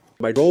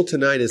My goal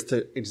tonight is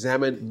to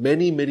examine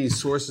many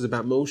sources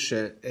about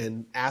Moshe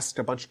and ask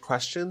a bunch of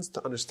questions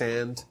to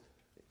understand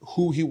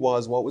who he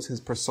was, what was his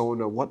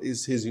persona, what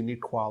is his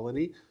unique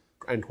quality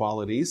and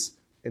qualities,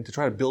 and to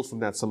try to build from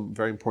that some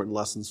very important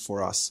lessons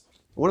for us.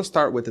 I want to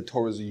start with the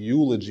Torah's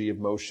eulogy of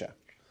Moshe,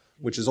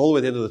 which is all the way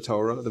at the end of the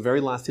Torah. The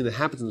very last thing that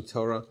happens in the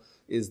Torah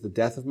is the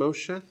death of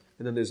Moshe,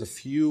 and then there's a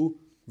few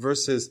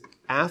verses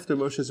after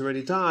Moshe has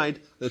already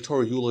died, the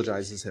Torah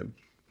eulogizes him.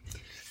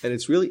 And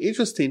it's really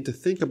interesting to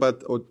think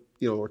about, or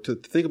to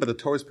think about the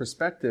Torah's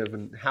perspective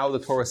and how the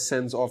Torah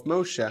sends off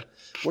Moshe.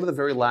 One of the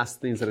very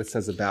last things that it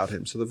says about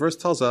him. So the verse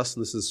tells us,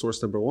 and this is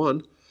source number 1,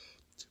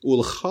 that's the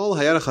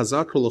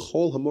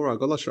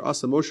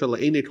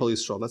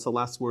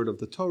last word of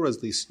the Torah,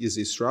 is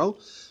Yisrael.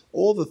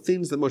 All the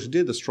things that Moshe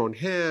did, the strong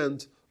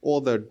hand,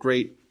 all the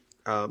great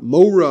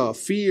Mora,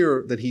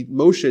 fear that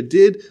Moshe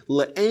did,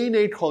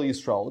 le'enei kol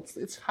Yisrael.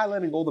 It's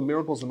highlighting all the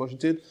miracles that Moshe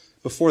did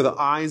before the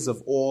eyes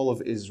of all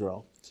of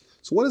Israel.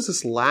 So what is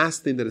this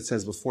last thing that it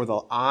says, before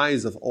the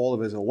eyes of all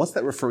of Israel? What's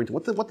that referring to?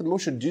 What did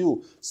Moshe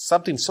do?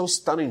 Something so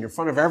stunning in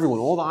front of everyone,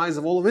 all the eyes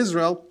of all of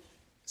Israel.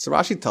 So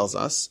Rashi tells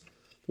us,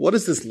 what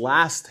is this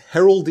last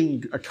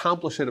heralding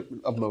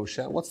accomplishment of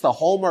Moshe? What's the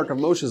hallmark of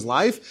Moshe's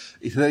life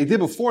that he did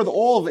before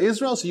all of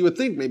Israel? So you would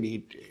think maybe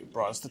he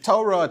brought us the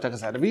Torah, took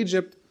us out of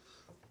Egypt.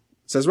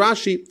 Says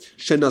Rashi,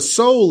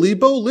 Shenaso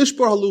libo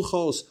lishbor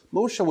haluchos.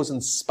 Moshe was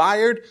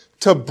inspired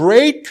to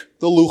break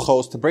the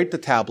luchos, to break the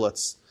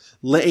tablets,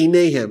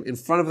 le'einehim, in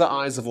front of the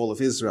eyes of all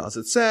of Israel. As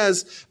it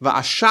says,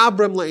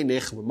 va'ashabrem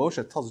le'einechem. When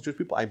Moshe tells the Jewish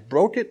people, I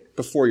broke it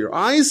before your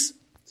eyes.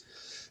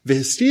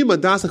 V'histim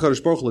adas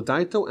HaKadosh Baruch Hu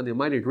l'daito, and they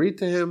might agree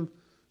to him.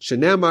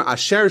 Shenemar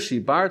asher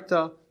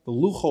shibarta, the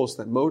luchos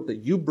that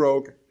you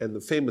broke, and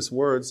the famous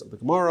words of the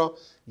Gemara,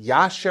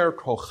 Yasher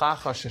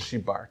kochacha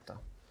sheshibarta.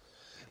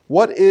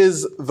 What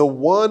is the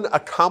one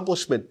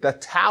accomplishment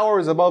that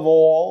towers above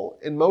all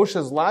in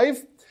Moshe's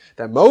life?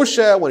 That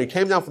Moshe, when he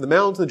came down from the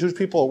mountain, the Jewish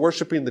people are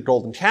worshiping the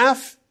golden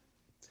calf.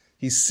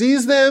 He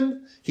sees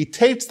them, he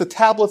takes the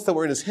tablets that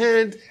were in his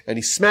hand, and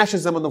he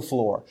smashes them on the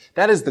floor.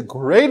 That is the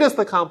greatest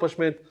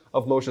accomplishment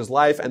of Moshe's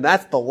life, and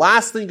that's the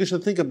last thing you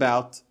should think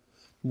about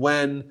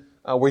when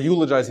we're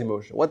eulogizing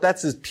Moshe.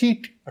 That's his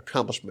peak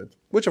accomplishment,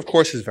 which of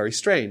course is very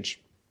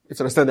strange. If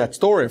you understand that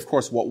story, of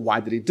course, why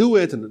did he do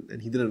it?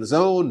 And he did it on his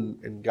own,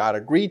 and God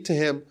agreed to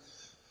him.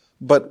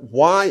 But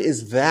why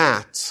is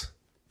that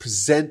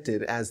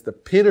presented as the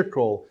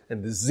pinnacle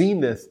and the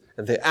zenith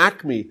and the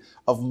acme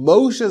of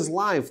Moshe's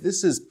life?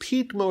 This is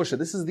peak Moshe.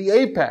 This is the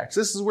apex.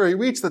 This is where he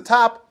reached the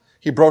top.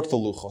 He broke the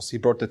luchos. He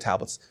broke the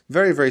tablets.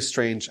 Very, very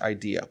strange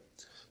idea.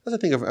 That's, I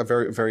think, a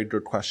very, very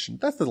good question.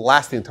 That's the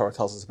last thing the Torah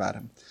tells us about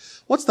him.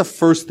 What's the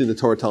first thing the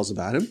Torah tells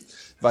about him?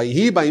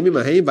 Vayihi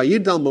bayimim hahem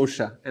vayidal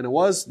Moshe. And it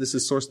was, this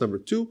is source number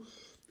 2,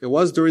 it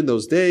was during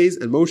those days,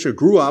 and Moshe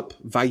grew up,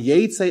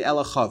 vayetze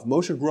el achav.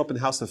 Moshe grew up in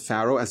the house of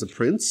Pharaoh as a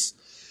prince,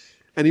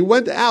 and he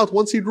went out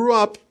once he grew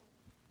up,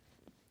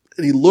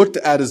 and he looked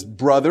at his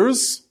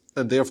brothers,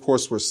 and they of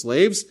course were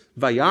slaves.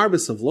 Vayar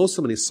b'savlosam,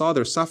 and he saw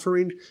their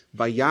suffering.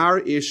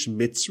 Vayar ish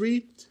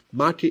mitzri,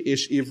 maki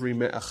ish ivri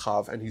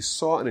me'achav. And he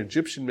saw an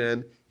Egyptian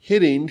man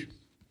hitting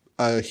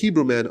a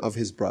Hebrew man of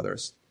his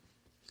brothers.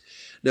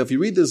 Now, if you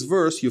read this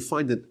verse, you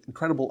find an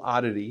incredible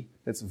oddity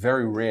that's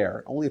very rare.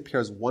 It only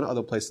appears one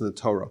other place in the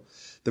Torah.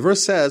 The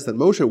verse says that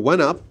Moshe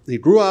went up, he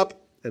grew up,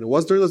 and it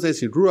was during those days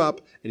he grew up,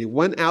 and he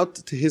went out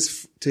to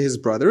his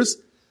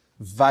brothers,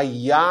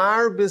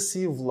 Vayar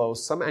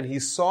b'sivlosam, and he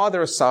saw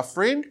their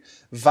suffering,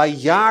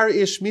 Vayar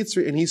ish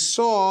mitzri, and he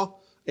saw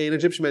an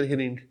Egyptian man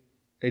hitting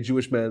a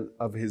Jewish man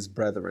of his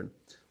brethren.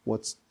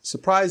 What's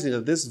surprising is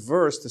that this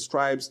verse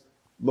describes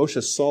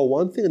Moshe saw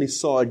one thing and he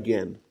saw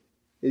again.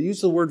 It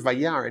uses the word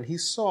vayar, and he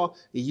saw,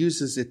 it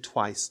uses it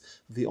twice.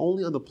 The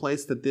only other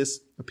place that this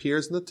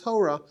appears in the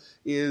Torah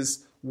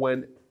is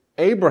when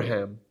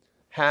Abraham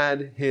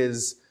had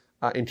his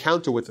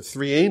encounter with the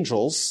 3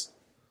 angels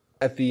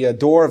at the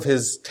door of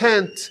his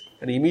tent,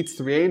 and he meets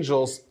 3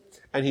 angels,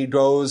 and he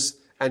goes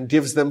and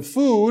gives them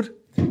food.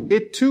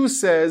 It too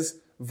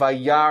says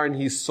vayar, and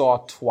he saw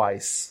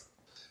twice.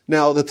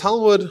 Now, the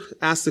Talmud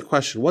asks the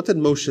question, what did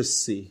Moshe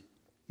see?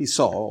 He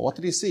saw, what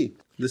did he see?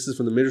 This is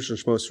from the Midrash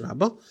Shmos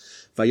Rabbah.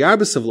 Vayar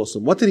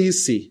b'savlosam. What did he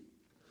see?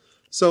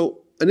 So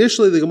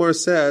initially the Gemara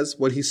says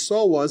what he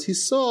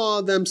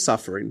saw them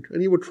suffering,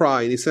 and he would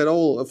cry, and he said,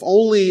 "Oh, if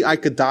only I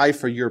could die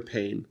for your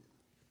pain."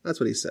 That's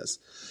what he says.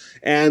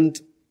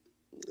 And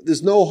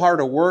there's no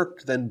harder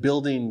work than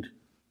building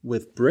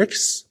with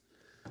bricks.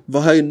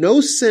 And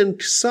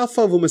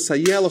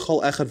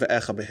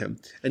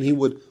he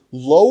would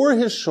lower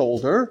his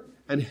shoulder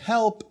and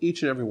help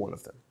each and every one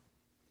of them.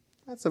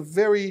 That's a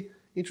very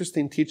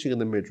interesting teaching in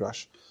the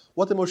Midrash.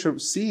 What did Moshe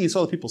see? He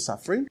saw the people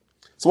suffering.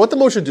 So what did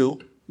Moshe do?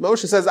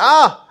 Moshe says,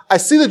 I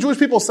see the Jewish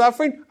people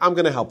suffering, I'm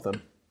going to help them.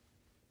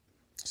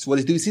 So what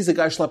does he do? He sees a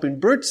guy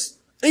schlepping bricks,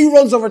 and he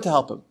runs over to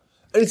help him.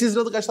 And he sees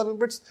another guy schlepping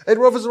bricks, and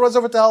he runs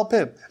over to help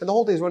him. And the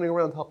whole day he's running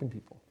around helping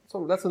people.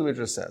 So that's what the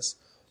Midrash says.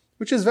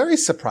 Which is very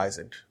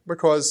surprising,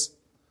 because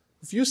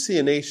if you see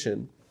a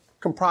nation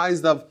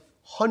comprised of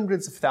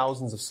hundreds of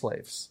thousands of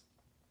slaves.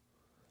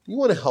 You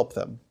want to help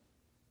them.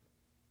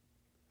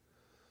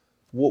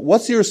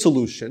 What's your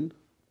solution?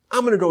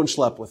 I'm going to go and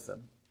schlep with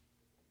them.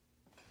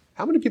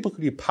 How many people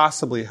could you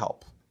possibly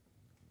help?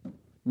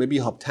 Maybe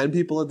you help 10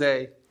 people a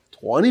day,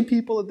 20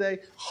 people a day,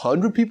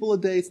 100 people a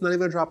day. It's not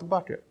even a drop in the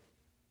bucket.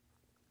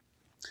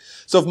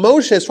 So if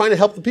Moshe is trying to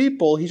help the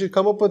people, he should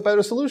come up with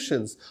better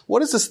solutions.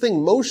 What is this thing,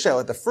 Moshe?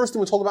 Like the first thing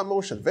we're told about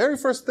Moshe, the very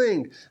first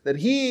thing, that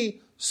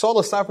he saw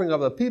the suffering of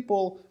the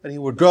people and he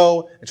would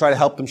go and try to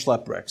help them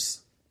schlep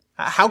bricks.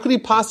 How could he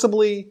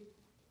possibly,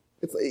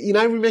 you're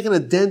not even making a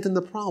dent in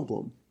the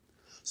problem.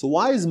 So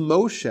why is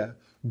Moshe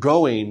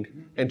going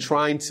and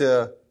trying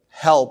to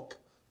help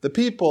the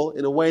people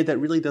in a way that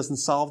really doesn't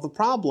solve the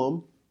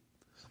problem?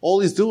 All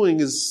he's doing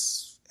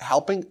is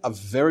helping a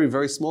very,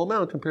 very small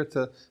amount compared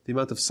to the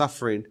amount of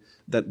suffering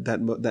that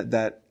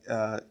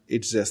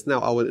exists. Now,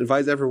 I would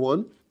advise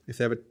everyone, if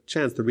they have a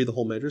chance, to read the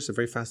whole Medrash. It's a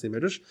very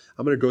fascinating Medrash.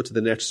 I'm going to go to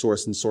the next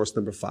source, in source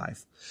number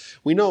 5.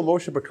 We know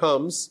Moshe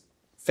becomes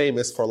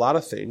famous for a lot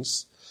of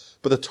things,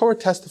 but the Torah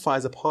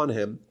testifies upon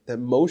him that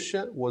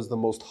Moshe was the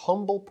most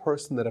humble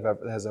person that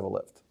has ever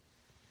lived.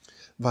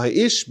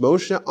 Moshe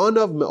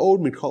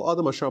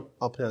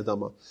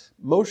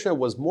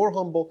was more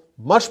humble,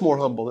 much more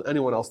humble than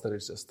anyone else that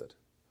existed.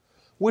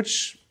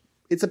 Which,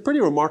 it's a pretty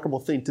remarkable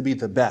thing to be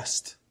the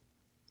best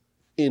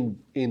in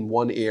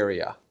one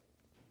area.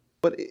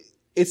 But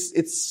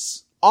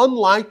it's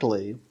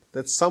unlikely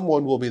that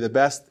someone will be the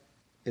best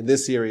in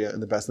this area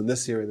and the best in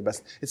this area and the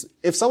best.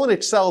 If someone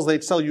excels, they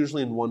excel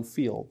usually in one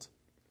field.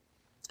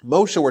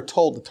 Moshe, we're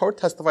told, the Torah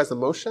testifies that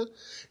Moshe,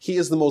 he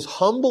is the most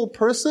humble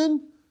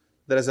person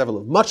that has ever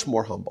lived. Much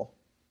more humble.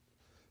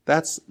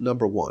 That's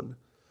number 1.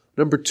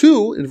 Number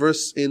 2,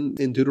 in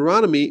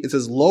Deuteronomy, it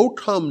says, Lo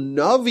kam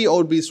navi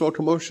od b'Yisrael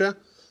k'Moshe,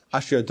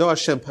 asher yado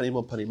Hashem panim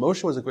al panim.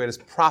 Moshe was the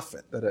greatest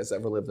prophet that has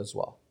ever lived as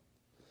well.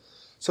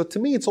 So to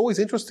me, it's always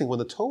interesting when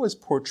the Torah is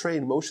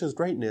portraying Moshe's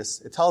greatness,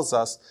 it tells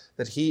us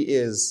that he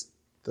is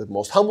the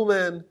most humble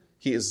man,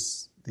 he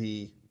is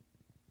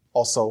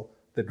also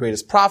the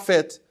greatest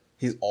prophet,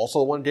 he's also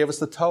the one who gave us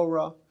the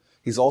Torah,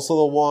 he's also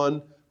the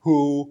one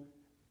who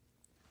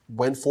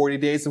went 40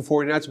 days and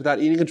 40 nights without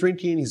eating and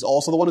drinking. He's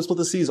also the one who split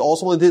the sea. He's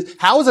also the one who did.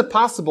 How is it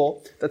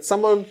possible that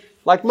someone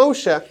like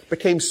Moshe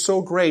became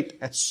so great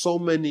at so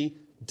many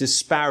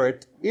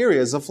disparate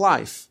areas of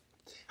life?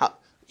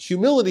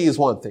 Humility is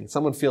one thing.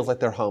 Someone feels like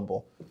they're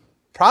humble.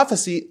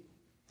 Prophecy,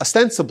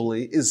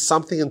 ostensibly, is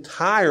something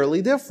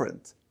entirely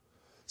different.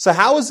 So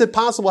how is it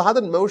possible? How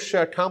did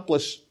Moshe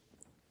accomplish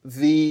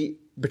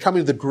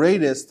becoming the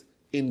greatest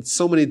in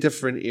so many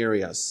different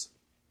areas?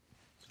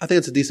 I think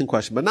it's a decent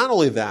question. But not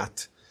only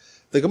that,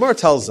 the Gemara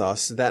tells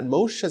us that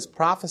Moshe's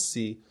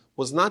prophecy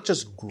was not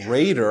just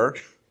greater,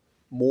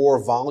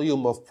 more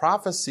volume of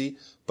prophecy,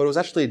 but it was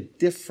actually a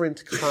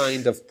different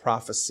kind of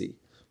prophecy.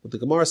 What the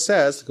Gemara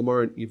says, the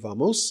Gemara in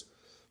Yevamos,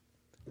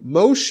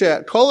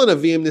 Moshe, kol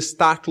hanavim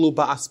nistaklu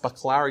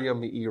ba'aspaklaria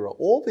me'ira.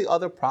 All the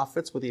other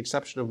prophets, with the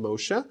exception of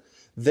Moshe,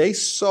 they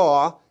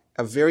saw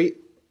a very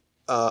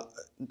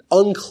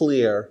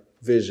unclear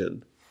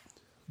vision.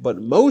 But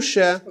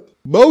Moshe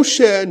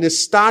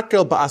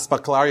nistakel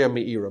ba'aspaklaria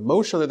me'ira.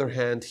 Moshe, on the other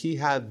hand, he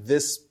had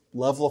this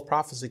level of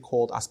prophecy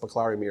called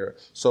aspaklaria me'ira.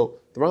 So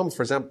the Rambam,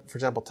 for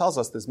example, tells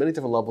us there's many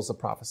different levels of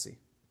prophecy.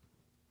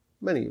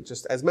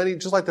 Just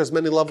like there's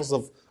many levels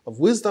of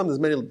wisdom, there's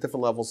many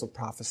different levels of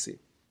prophecy.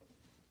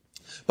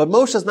 But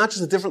Moshe is not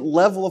just a different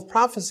level of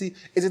prophecy,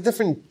 it's a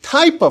different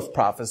type of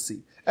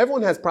prophecy.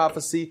 Everyone has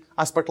prophecy,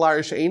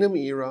 aspaklaria she'ena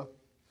me'ira,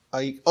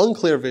 an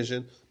unclear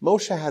vision.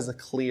 Moshe has a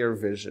clear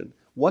vision.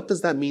 What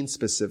does that mean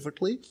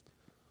specifically?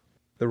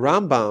 The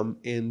Rambam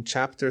in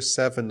chapter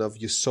 7 of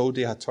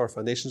Yesodei HaTorah,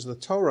 Foundations of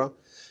the Torah,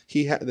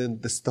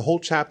 the whole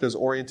chapter is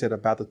oriented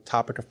about the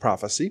topic of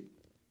prophecy.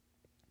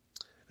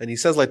 And he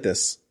says like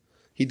this.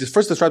 He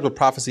first describes what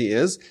prophecy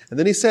is, and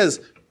then he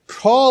says,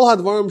 Kol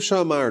hadvarim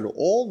she'amarnu,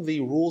 all the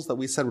rules that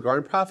we said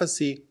regarding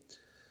prophecy,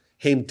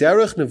 heim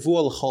derech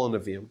nevuah l'chol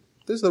neviim.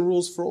 These are the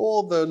rules for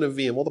all the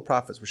neviim, all the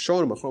prophets. We're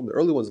showing them, the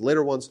early ones, the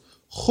later ones.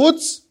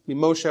 Chutz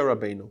mi-Moshe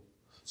Rabbeinu.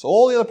 So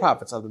all the other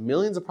prophets, of the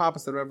millions of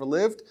prophets that have ever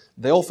lived,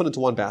 they all fit into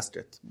one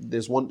basket.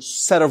 There's one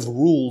set of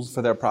rules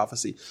for their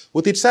prophecy.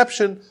 With the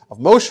exception of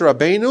Moshe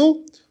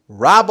Rabbeinu,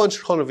 Rabban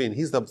Shechon Neviim.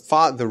 He's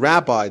the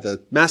rabbi,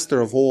 the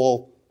master of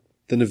all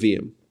the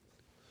Neviim.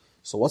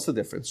 So what's the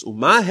difference?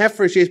 What is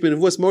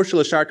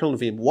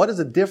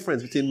the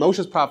difference between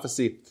Moshe's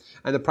prophecy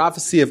and the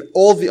prophecy of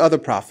all the other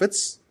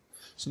prophets?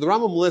 So the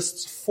Rambam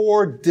lists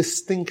 4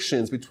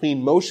 distinctions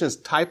between Moshe's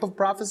type of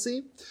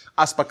prophecy,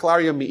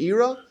 aspaklaria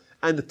me'ira,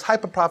 and the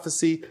type of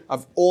prophecy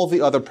of all the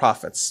other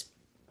prophets.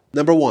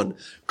 Number 1,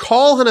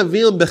 kol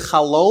hanavim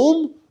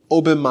bechalom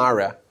o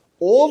b'mareh.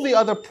 All the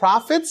other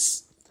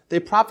prophets, they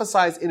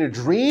prophesize in a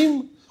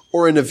dream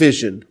or in a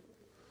vision.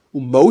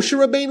 Moshe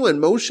Rabbeinu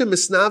and Moshe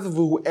misnav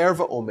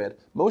erva omed.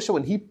 Moshe,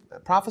 when he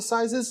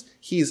prophesizes,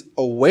 he's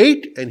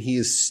awake and he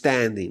is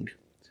standing.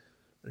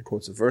 And he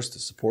quotes a verse to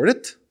support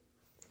it.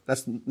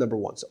 That's number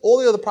one. So all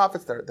the other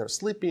prophets, they're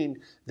sleeping,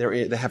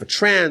 they have a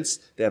trance,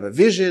 they have a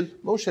vision.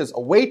 Moshe is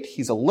awake,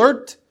 he's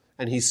alert,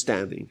 and he's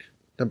standing.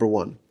 Number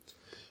one.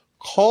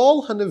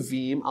 Kol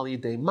hanavim al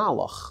yidei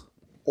malach.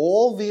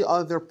 All the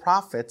other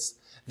prophets,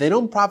 they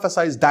don't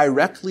prophesy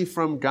directly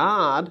from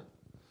God,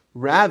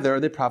 rather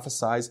they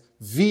prophesy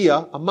via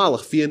a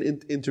malach, via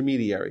an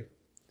intermediary.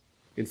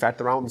 In fact,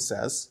 the Rambam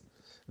says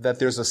that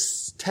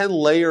there's 10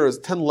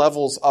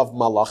 levels of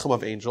malachim,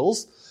 of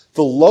angels.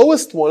 The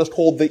lowest one is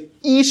called the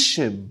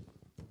Ishim.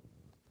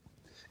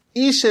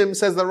 Ishim,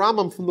 says the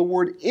Rambam, from the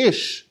word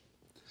Ish,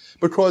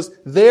 because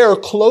they're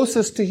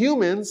closest to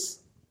humans,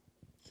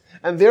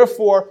 and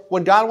therefore,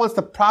 when God wants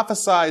to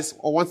prophesize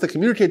or wants to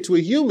communicate to a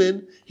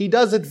human, he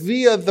does it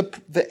via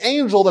the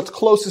angel that's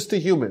closest to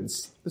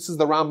humans. This is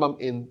the Rambam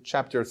in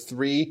chapter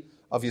 3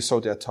 of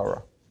Yesodei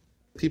Torah.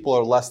 People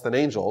are less than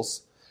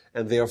angels,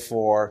 and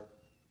therefore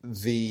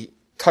the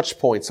touch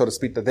point, so to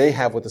speak, that they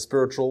have with the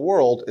spiritual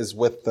world is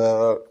with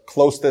the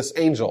closest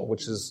angel,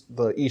 which is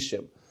the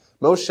Ishim.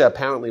 Moshe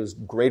apparently was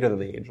greater than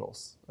the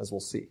angels, as we'll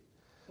see.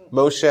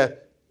 Moshe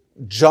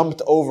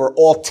jumped over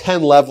all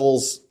 10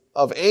 levels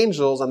of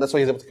angels, and that's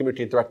why he's able to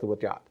communicate directly with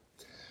God.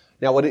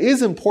 Now, what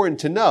is important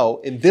to know,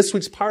 in this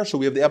week's parsha,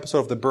 we have the episode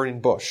of the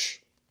burning bush.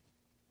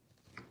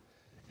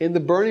 In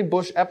the burning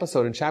bush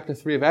episode in chapter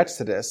 3 of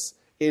Exodus,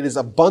 it is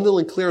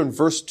abundantly clear in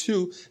verse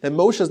 2 that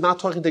Moshe is not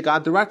talking to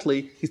God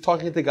directly, he's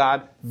talking to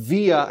God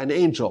via an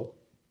angel.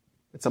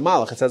 It's a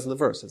malach, it says in the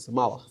verse, it's a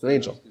malach, it's an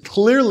angel.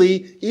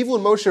 Clearly, even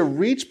when Moshe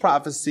reached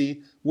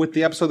prophecy with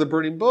the episode of the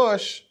burning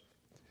bush,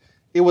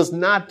 it was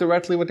not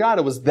directly with God,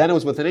 it was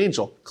with an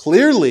angel.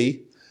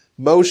 Clearly,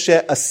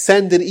 Moshe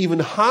ascended even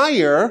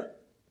higher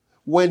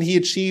when he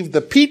achieved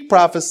the peak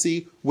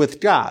prophecy with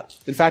God.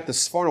 In fact, the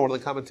Sforno, one of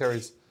the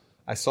commentaries,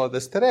 I saw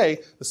this today,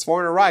 the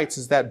Sforno writes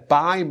is that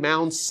by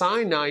Mount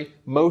Sinai,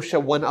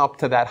 Moshe went up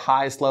to that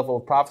highest level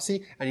of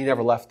prophecy and he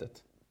never left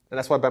it. And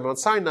that's why by Mount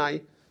Sinai,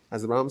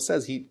 as the Rambam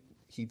says, he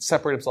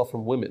separated himself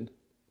from women.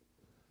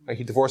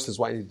 He divorced his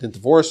wife. He didn't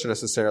divorce her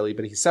necessarily,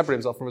 but he separated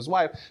himself from his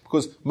wife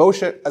because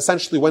Moshe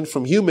essentially went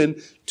from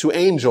human to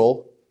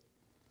angel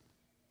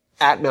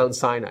at Mount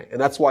Sinai.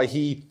 And that's why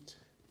he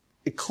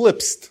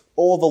eclipsed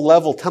all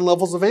the 10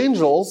 levels of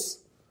angels,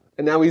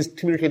 and now he's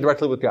communicating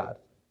directly with God.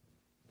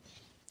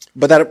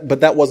 But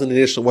that wasn't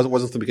initial,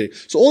 wasn't the beginning.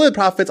 So all the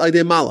prophets,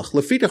 Aidei Malach,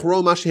 Lefitach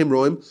Ro Mashim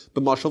Roim,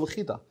 B'Mashal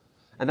V'Chida.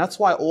 And that's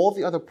why all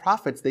the other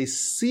prophets, they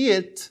see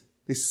it,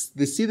 they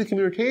see the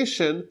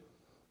communication,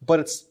 but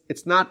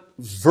it's not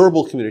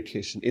verbal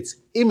communication, it's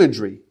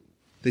imagery.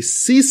 They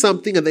see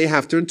something and they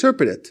have to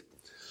interpret it.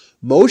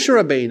 Moshe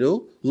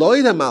Rabbeinu, Lo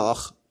Yidei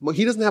Malach,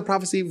 he doesn't have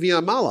prophecy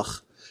via malach.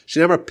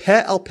 Shenemar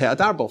peh el peh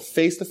adarbo,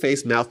 face to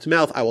face, mouth to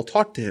mouth, I will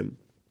talk to him.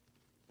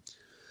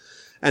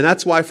 And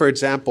that's why, for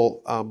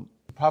example,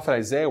 Prophet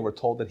Isaiah, we're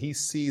told that he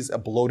sees a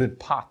bloated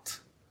pot.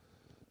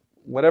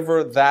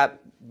 Whatever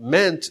that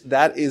meant,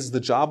 that is the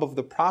job of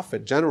the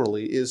prophet,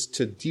 generally, is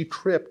to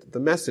decrypt the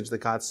message that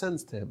God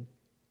sends to him.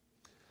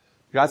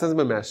 God sends him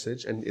a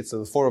message, and it's in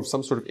the form of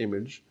some sort of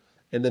image,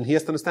 and then he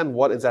has to understand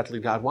what exactly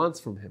God wants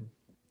from him.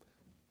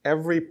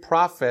 Every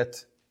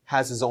prophet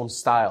has his own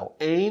style.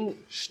 Ein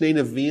shnei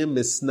neviim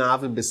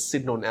misnavim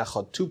b'sidnon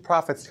echad. Two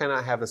prophets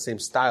cannot have the same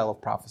style of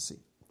prophecy.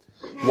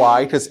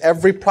 Why? Because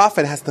every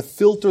prophet has to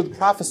filter the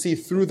prophecy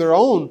through their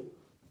own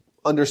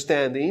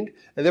understanding,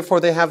 and therefore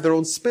they have their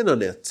own spin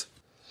on it.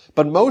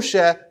 But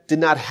Moshe did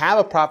not have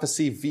a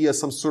prophecy via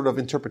some sort of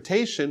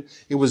interpretation.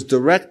 It was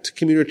direct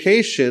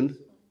communication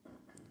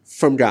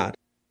from God.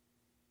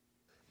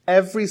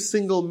 Every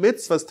single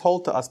mitzvah is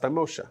told to us by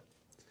Moshe.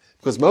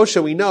 Because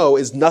Moshe, we know,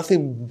 is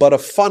nothing but a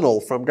funnel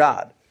from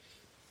God.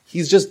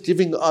 He's just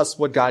giving us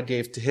what God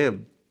gave to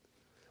him.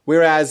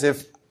 Whereas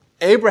if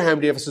Abraham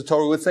gave us the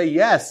Torah, we would say,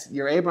 yes,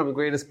 you're Abraham, the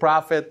greatest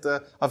prophet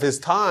of his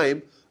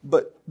time,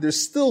 but there's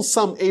still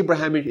some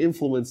Abrahamic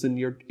influence in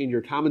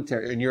your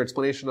commentary, in your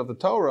explanation of the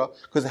Torah,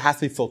 because it has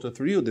to be filtered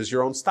through you. There's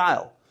your own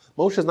style.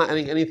 Moshe is not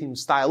adding anything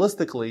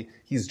stylistically.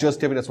 He's just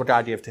giving us what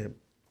God gave to him.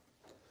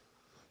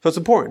 So it's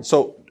important.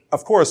 So,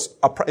 of course,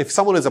 if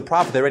someone is a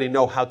prophet, they already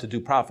know how to do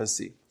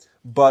prophecy.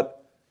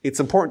 But it's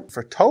important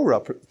for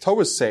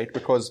Torah's sake,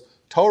 because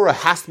Torah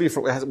has to be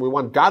we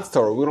want God's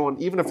Torah. We don't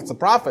want, even if it's a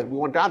prophet, we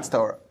want God's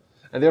Torah.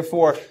 And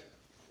therefore,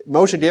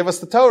 Moshe gave us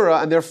the Torah,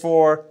 and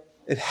therefore,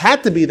 it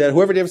had to be that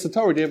whoever gave us the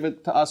Torah gave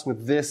it to us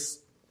with this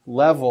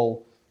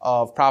level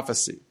of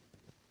prophecy.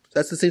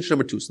 That's distinction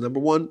number 2. So number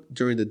 1,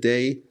 during the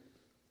day,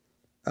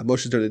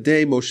 Moshe during the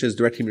day, Moshe's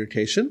direct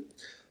communication.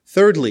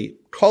 Thirdly,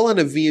 Kol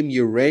HaNeviim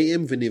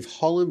Yireim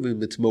V'Nivhalim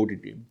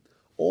V'Mitmodedim.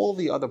 All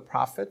the other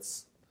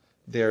prophets,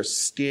 they're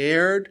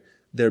scared,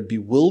 they're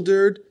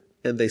bewildered,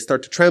 and they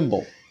start to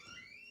tremble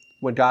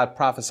when God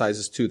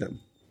prophesies to them.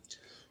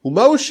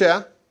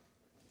 Moshe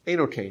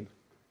Eino Kain.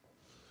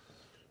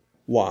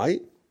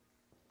 Why?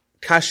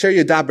 Kasher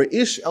Yadaber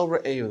Ish El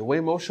Re'ehu. The way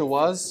Moshe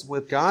was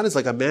with God is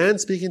like a man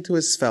speaking to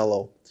his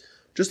fellow.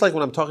 Just like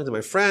when I'm talking to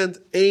my friend,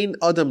 Ein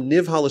Adam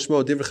Nivhal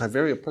Lishmo Divrei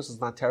Chaveri, a person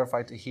is not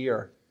terrified to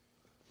hear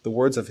the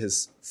words of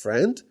his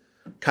friend.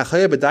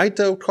 Kachaya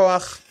B'daito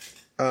Koach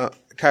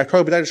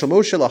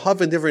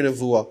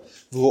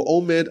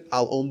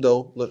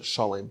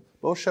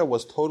Moshe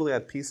was totally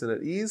at peace and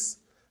at ease,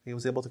 and he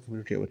was able to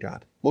communicate with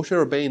God. Moshe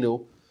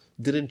Rabbeinu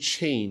didn't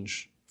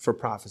change for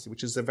prophecy,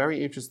 which is a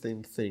very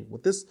interesting thing.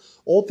 With this,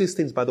 all these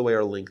things, by the way,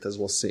 are linked, as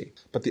we'll see.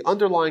 But the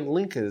underlying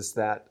link is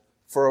that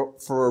for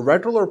a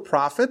regular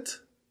prophet,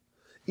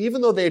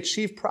 even though they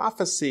achieved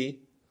prophecy,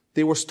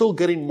 they were still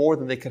getting more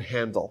than they could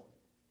handle.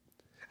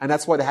 And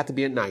that's why they had to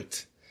be at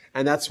night.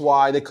 And that's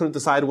why they couldn't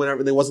decide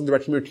whenever there wasn't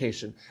direct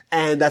communication.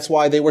 And that's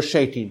why they were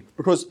shaking.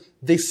 Because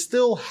they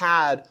still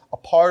had a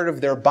part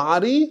of their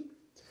body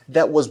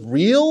that was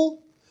real,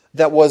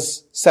 that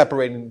was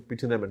separating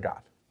between them and God.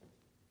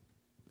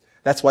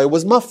 That's why it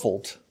was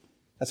muffled.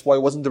 That's why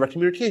it wasn't direct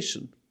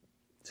communication.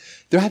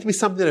 There had to be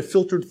something that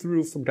filtered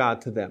through from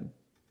God to them.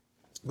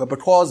 But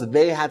because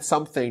they had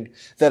something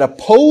that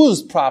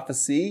opposed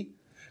prophecy,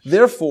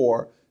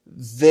 therefore,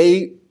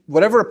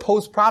 whatever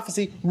opposed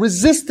prophecy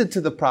resisted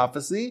to the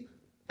prophecy,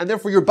 and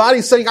therefore your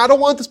body's saying, I don't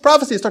want this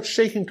prophecy. It starts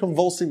shaking,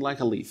 convulsing like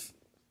a leaf.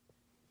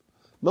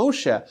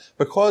 Moshe,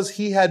 because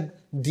he had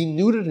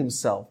denuded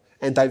himself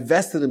and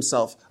divested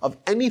himself of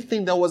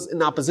anything that was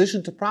in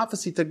opposition to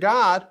prophecy to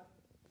God,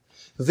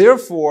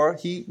 therefore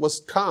he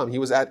was calm, he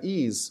was at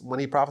ease when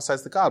he prophesied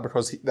to God,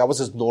 because that was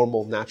his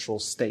normal, natural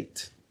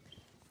state.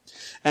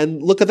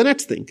 And look at the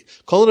next thing.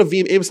 All the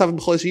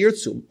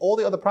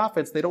other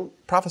prophets, they don't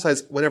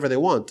prophesize whenever they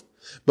want.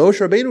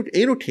 Moshe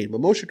Rabbeinu came, but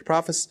Moshe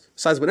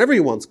prophesies whenever he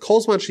wants.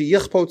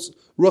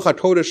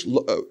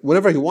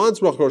 Whenever he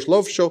wants,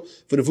 Moshe,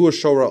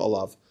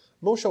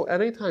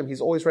 at any time,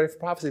 he's always ready for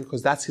prophecy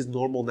because that's his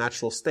normal,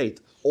 natural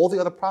state. All the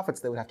other prophets,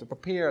 they would have to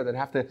prepare, they'd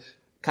have to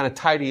kind of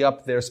tidy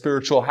up their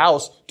spiritual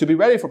house to be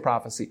ready for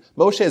prophecy.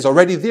 Moshe is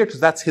already there because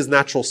that's his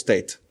natural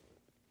state.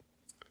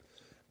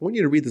 I want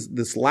you to read this.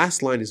 This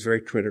last line is very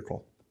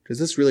critical, because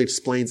this really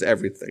explains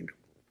everything.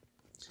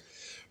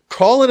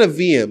 Kol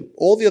Nevi'im,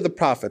 all the other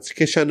prophets,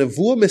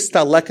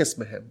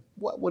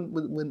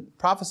 when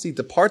prophecy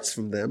departs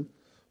from them,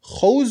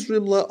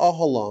 chozrim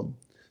le'ahalam,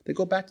 they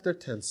go back to their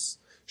tents.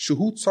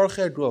 Shuhu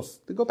tzarchei gruf,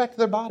 they go back to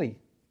their body,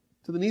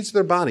 to the needs of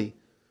their body.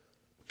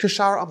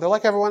 Kishar, they're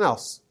like everyone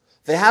else.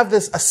 They have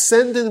this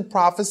ascendant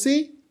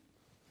prophecy,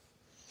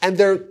 and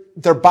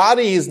their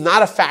body is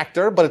not a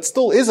factor, but it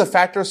still is a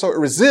factor, so it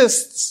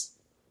resists.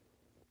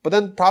 But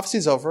then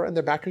prophecy's over, and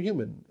they're back to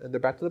human, and they're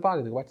back to the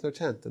body, they go back to their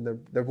tent, and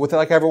they're with it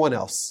like everyone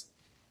else.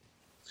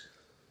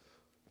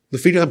 The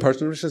Fijian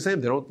person is the same.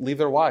 They don't leave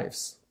their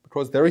wives,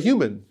 because they're a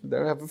human. They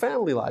have a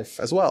family life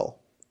as well.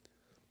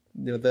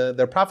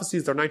 Their prophecy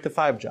is their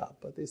 9-to-5 job,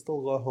 but they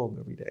still go home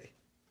every day.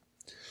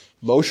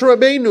 Moshe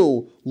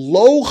Rabbeinu,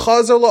 lo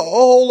chazar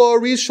la'ohol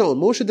rishon.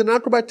 Moshe did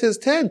not go back to his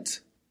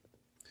tent.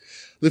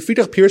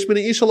 L'fitach pirish min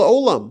ha'isha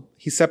la'olam.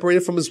 He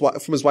separated from his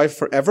wife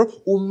forever.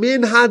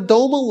 Umin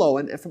hadomalo,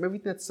 and from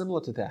everything that's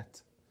similar to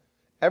that.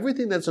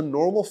 Everything that's a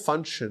normal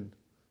function,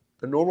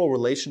 a normal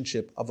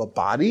relationship of a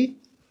body,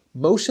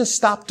 Moshe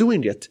stopped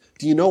doing it.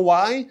 Do you know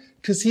why?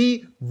 Because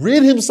he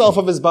rid himself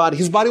of his body.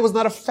 His body was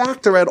not a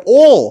factor at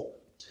all.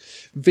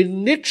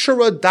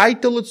 V'nitshara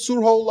daita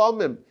l'tzur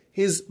ha'olamim.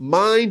 His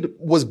mind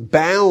was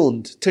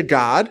bound to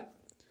God.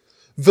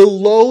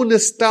 V'lo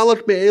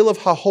nistalak me'elav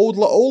hahod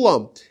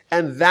la'olam.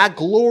 And that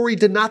glory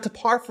did not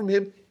depart from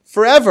him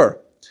forever.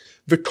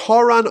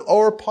 V'karan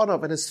or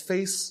panav. And his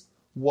face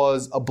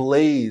was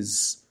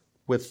ablaze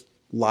with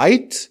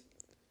light.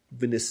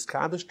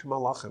 V'niskadish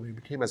k'malachim. He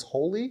became as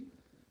holy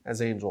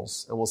as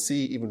angels. And we'll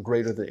see even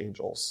greater than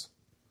angels.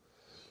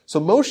 So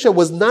Moshe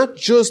was not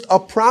just a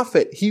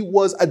prophet. He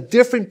was a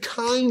different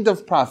kind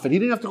of prophet. He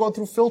didn't have to go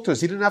through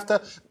filters. He didn't have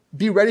to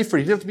be ready for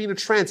it. He didn't have to be in a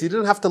trance. He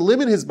didn't have to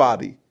limit his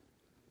body.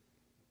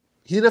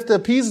 He didn't have to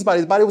appease his body.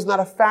 His body was not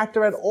a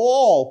factor at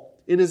all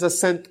in his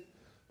ascent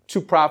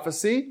to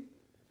prophecy.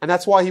 And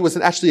that's why he was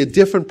actually a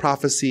different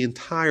prophecy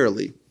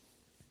entirely.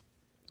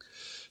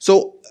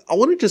 So I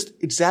want to just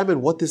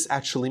examine what this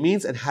actually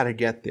means and how to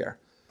get there.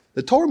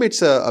 The Torah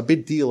makes a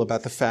big deal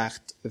about the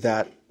fact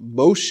that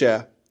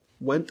Moshe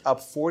went up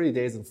 40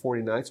 days and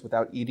 40 nights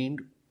without eating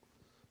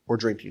or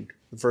drinking.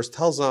 The verse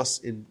tells us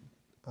in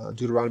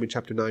Deuteronomy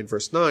chapter 9,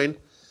 verse 9,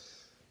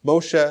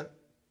 Moshe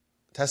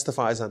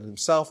testifies on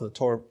himself, and the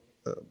Torah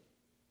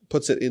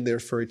puts it in there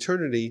for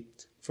eternity.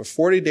 For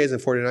 40 days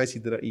and 40 nights he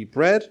did not eat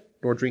bread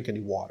nor drink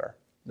any water.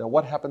 Now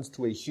what happens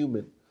to a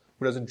human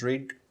who doesn't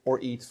drink or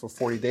eat for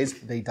 40 days?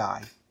 They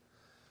die.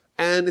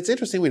 And it's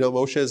interesting, we know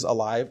Moshe is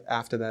alive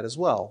after that as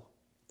well.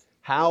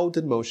 How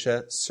did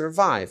Moshe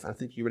survive? I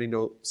think you already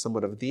know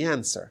somewhat of the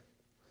answer.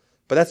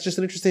 But that's just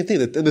an interesting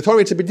thing. And the Torah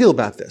makes a big deal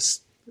about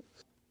this.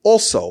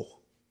 Also,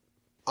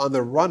 on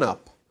the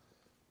run-up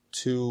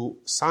to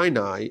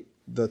Sinai,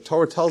 the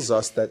Torah tells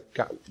us that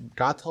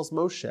God tells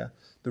Moshe,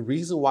 the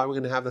reason why we're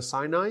going to have the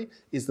Sinai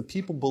is the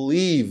people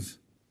believe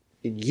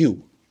in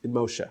you, in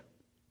Moshe.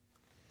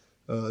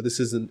 This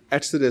is in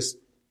Exodus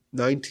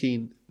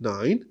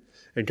 19:9.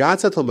 And God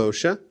said to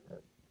Moshe,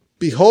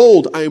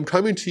 behold, I am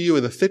coming to you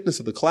in the thickness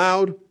of the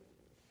cloud.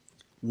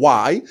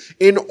 Why?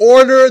 In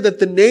order that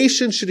the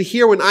nation should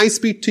hear when I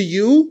speak to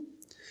you,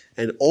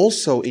 and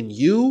also in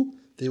you,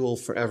 they will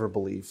forever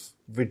believe.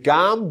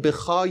 V'gam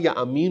b'cha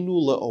ya'aminu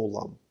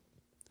le'olam.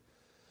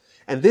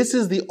 And this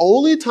is the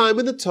only time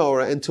in the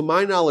Torah, and to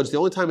my knowledge, the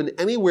only time in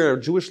anywhere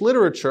of Jewish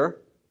literature,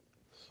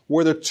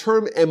 where the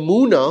term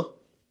emunah,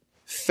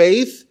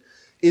 faith,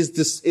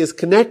 is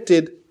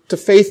connected to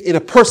faith in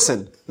a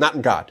person, not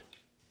in God.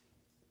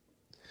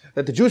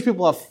 That the Jewish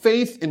people have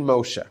faith in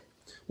Moshe,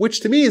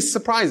 which to me is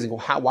surprising.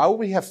 Why would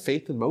we have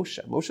faith in Moshe?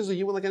 Moshe is a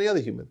human like any other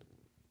human.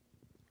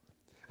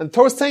 And the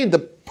Torah is saying the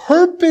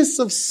purpose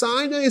of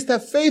Sinai is to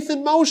have faith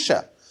in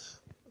Moshe,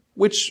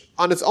 which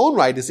on its own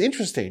right is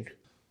interesting.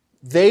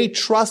 They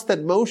trust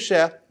that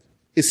Moshe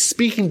is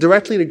speaking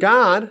directly to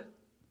God,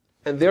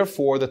 and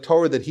therefore the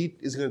Torah that he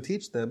is going to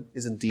teach them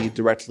is indeed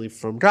directly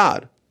from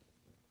God.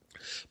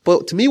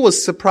 But to me it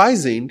was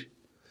surprising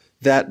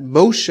that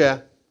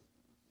Moshe,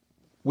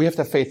 we have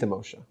to have faith in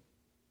Moshe.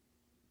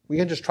 We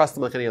can't just trust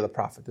him like any other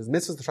prophet. There's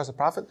mitzvahs to trust a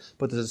prophet,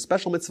 but there's a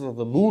special mitzvah of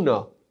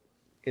emunah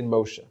in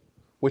Moshe,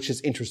 which is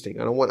interesting.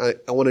 I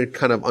want to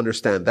kind of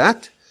understand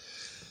that.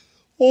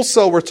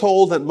 Also, we're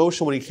told that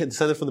Moshe, when he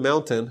descended from the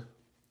mountain,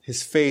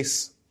 his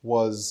face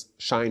was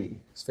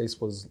shiny. His face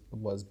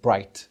was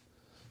bright.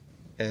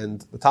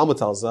 And the Talmud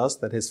tells us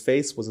that his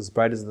face was as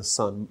bright as the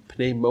sun.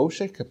 Pnei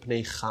Moshe ke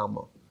pnei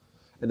Chama.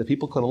 And the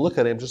people couldn't look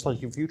at him, just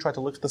like if you tried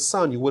to look at the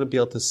sun, you wouldn't be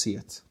able to see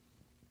it.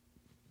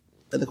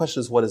 And the question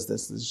is, what is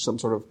this? This is some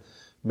sort of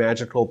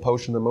magical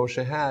potion that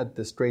Moshe had,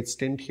 this great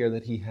skin care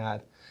that he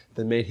had,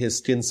 that made his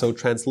skin so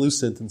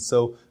translucent and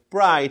so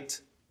bright.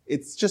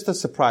 It's just a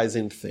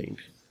surprising thing.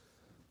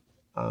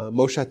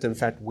 Moshe had to, in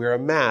fact, wear a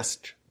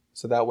mask,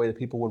 so that way the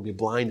people wouldn't be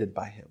blinded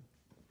by him.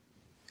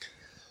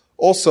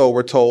 Also,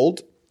 we're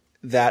told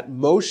that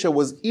Moshe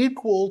was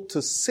equal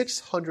to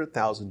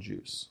 600,000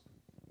 Jews.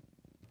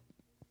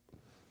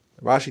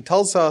 Rashi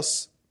tells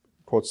us,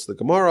 quotes the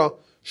Gemara,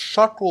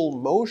 Shakul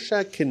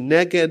Moshe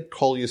keneged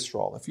kol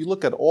Yisrael. If you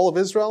look at all of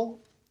Israel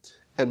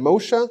and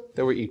Moshe,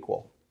 they were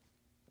equal.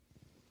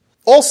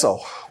 Also,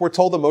 we're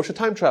told that Moshe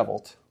time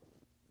traveled.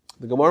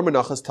 The Gemara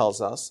Menachos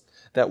tells us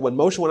that when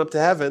Moshe went up to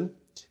heaven,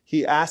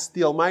 he asked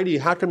the Almighty,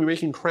 how come you're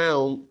making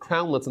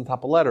crownlets on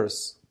top of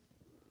letters?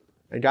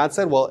 And God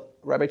said, well,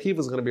 Rabbi Akiva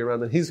is going to be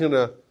around and he's going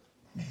to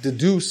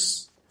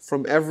deduce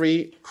from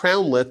every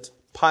crownlet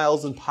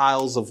piles and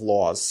piles of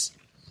laws.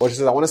 Moshe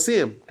says, I want to see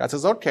him. God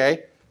says,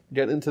 okay,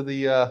 get into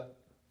the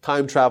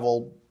time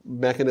travel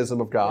mechanism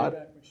of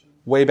God,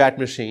 Wayback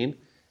Machine,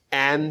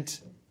 and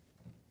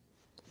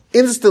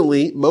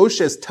instantly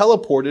Moshe is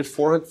teleported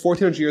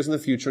 1,400 years in the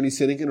future and he's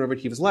sitting in Rabbi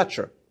Akiva's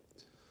lecture.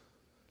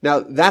 Now,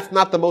 that's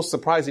not the most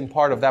surprising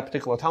part of that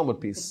particular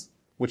Talmud piece,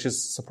 which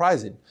is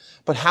surprising.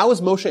 But how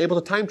is Moshe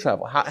able to time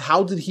travel?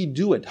 How did he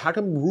do it? How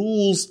come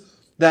rules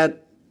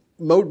that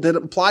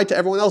apply to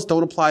everyone else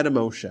don't apply to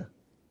Moshe?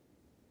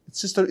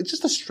 It's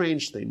just a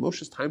strange thing.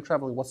 Moshe's time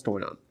traveling. What's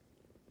going on?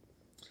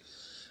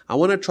 I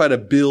want to try to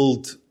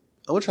build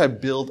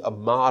a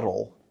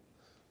model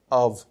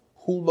of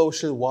who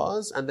Moshe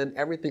was, and then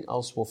everything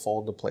else will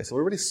fall into place. And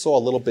we already saw a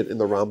little bit in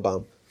the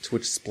Rambam to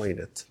explain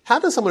it. How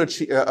does someone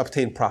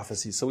obtain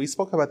prophecy? So we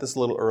spoke about this a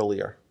little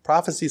earlier.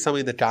 Prophecy is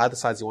something that God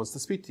decides he wants to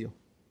speak to you.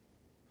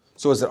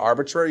 So is it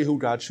arbitrary who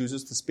God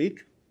chooses to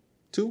speak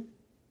to?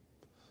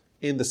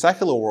 In the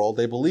secular world,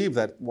 they believe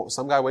that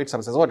some guy wakes up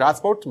and says, oh, God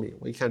spoke to me.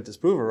 Well, you can't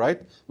disprove it,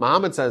 right?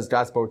 Muhammad says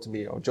God spoke to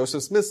me, or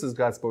Joseph Smith says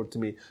God spoke to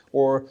me,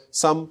 or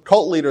some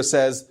cult leader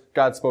says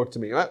God spoke to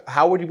me.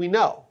 How would we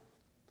know?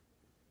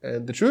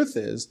 And the truth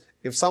is,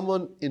 if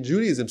someone in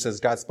Judaism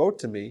says God spoke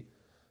to me,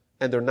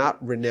 and they're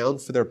not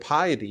renowned for their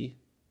piety,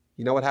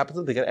 you know what happens to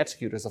them? They get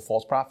executed as a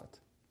false prophet.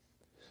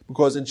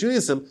 Because in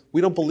Judaism,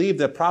 we don't believe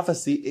that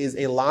prophecy is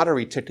a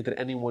lottery ticket that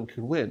anyone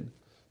can win.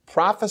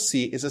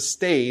 Prophecy is a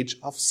stage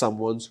of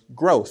someone's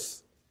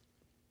growth.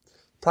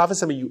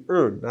 Prophecy, I mean, you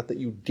earn, not that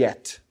you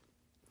get.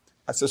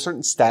 That's a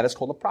certain status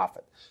called a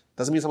prophet.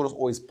 Doesn't mean someone is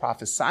always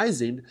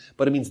prophesizing,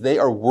 but it means they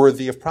are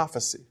worthy of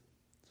prophecy.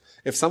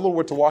 If someone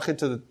were to walk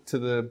into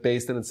the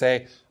Beis Din and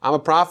say, I'm a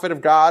prophet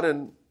of God,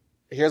 and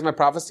here's my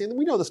prophecy, and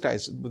we know this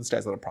guy's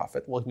not a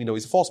prophet. Well, we know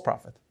he's a false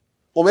prophet.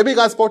 Well, maybe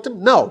God spoke to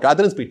him. No, God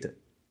didn't speak to him.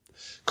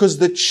 Because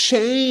the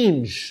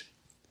change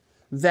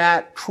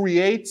that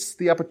creates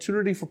the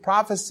opportunity for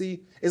prophecy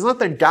is not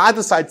that God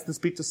decides to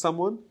speak to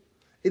someone.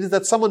 It is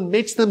that someone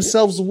makes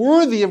themselves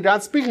worthy of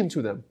God speaking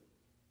to them.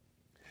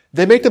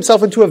 They make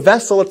themselves into a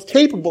vessel that's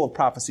capable of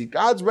prophecy.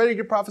 God's ready to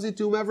give prophecy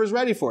to whomever is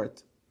ready for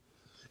it.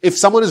 If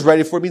someone is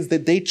ready for it, it means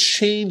that they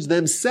change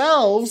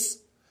themselves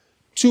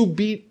to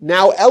be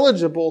now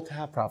eligible to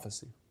have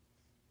prophecy.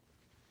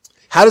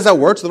 How does that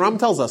work? So the Rambam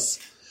tells us.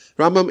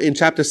 Rambam in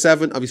chapter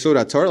 7 of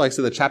Yisod HaTorah, like I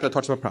said, the chapter that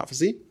talks about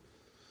prophecy.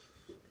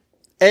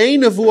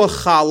 You have to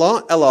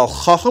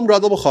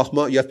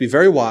be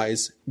very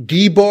wise.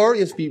 Gibor, you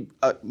have to be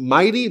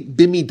mighty,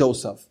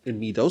 bimidosav, in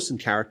midos, in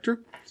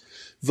character.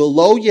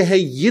 V'lo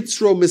yehe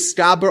yitzro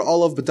miskaber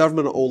olav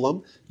b'davman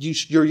olam.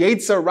 Your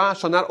yetzer ra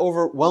shall not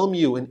overwhelm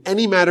you in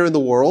any matter in the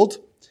world.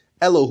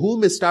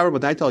 Elohu miskaber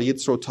b'daital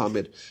yitzro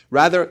tamid.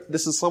 Rather,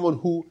 this is someone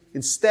who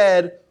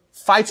instead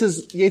fights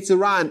his Yetzer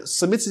Hara and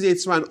submits his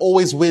Yetzer Hara and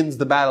always wins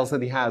the battles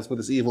that he has with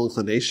his evil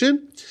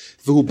inclination.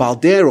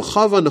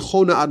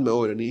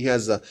 And he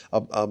has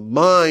a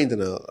mind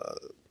and a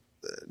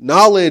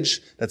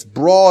knowledge that's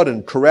broad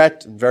and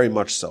correct, and very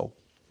much so.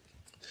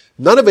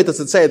 None of it does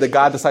it say that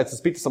God decides to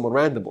speak to someone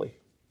randomly.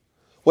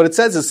 What it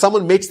says is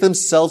someone makes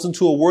themselves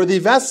into a worthy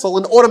vessel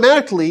and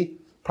automatically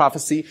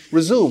prophecy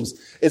resumes.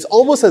 It's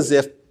almost as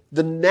if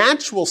the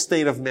natural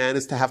state of man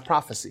is to have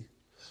prophecy.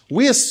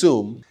 We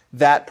assume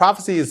that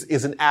prophecy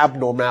is an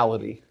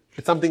abnormality.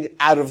 It's something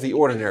out of the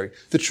ordinary.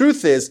 The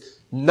truth is,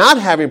 not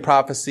having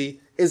prophecy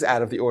is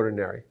out of the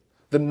ordinary.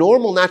 The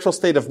normal natural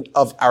state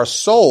of our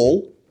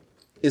soul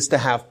is to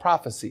have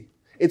prophecy.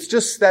 It's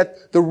just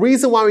that the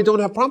reason why we don't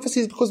have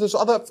prophecy is because there's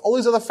all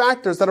these other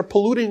factors that are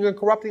polluting and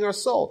corrupting our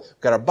soul.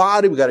 We've got our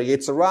body, we've got our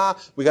Yetzer Hara,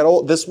 we got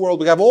all this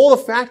world, we have all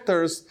the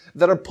factors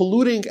that are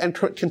polluting and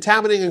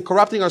contaminating and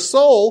corrupting our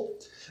soul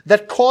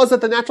that cause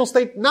that the natural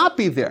state not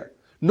be there.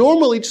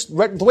 Normally, just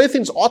the way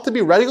things ought to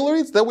be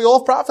regularly is that we all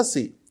have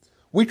prophecy.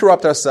 We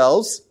corrupt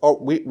ourselves,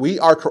 or the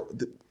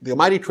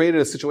Almighty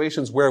created us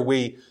situations where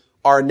we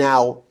are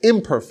now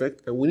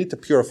imperfect and we need to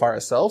purify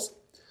ourselves.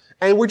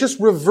 And we're just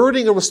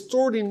reverting and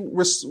restoring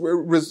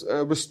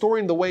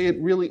the way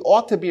it really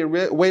ought to be and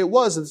the way it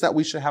was, is that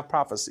we should have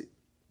prophecy.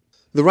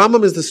 The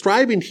Rambam is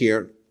describing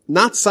here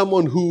not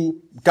someone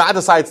who God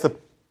decides to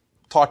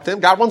talk to him.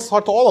 God wants to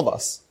talk to all of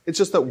us. It's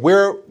just that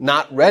we're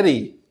not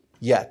ready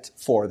yet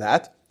for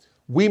that.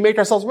 We make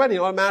ourselves ready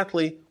and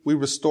automatically we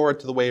restore it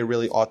to the way it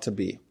really ought to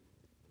be.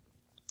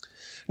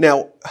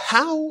 Now,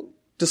 how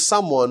does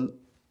someone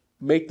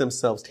make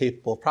themselves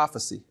capable of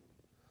prophecy?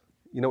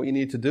 You know what you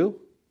need to do?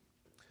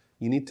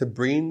 You need to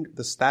bring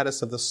the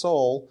status of the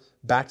soul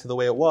back to the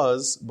way it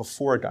was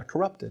before it got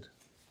corrupted.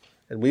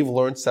 And we've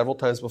learned several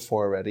times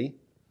before already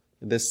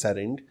in this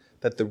setting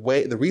that the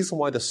reason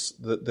why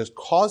the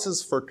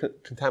causes for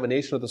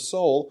contamination of the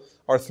soul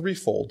are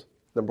threefold.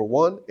 Number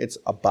one, it's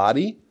a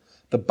body.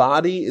 The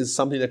body is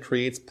something that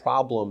creates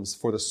problems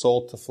for the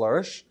soul to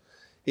flourish.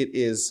 It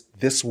is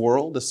this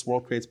world. This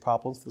world creates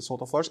problems for the soul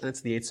to flourish, and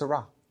it's the Yetzer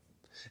Hara.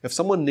 If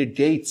someone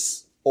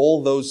negates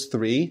all those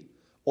three,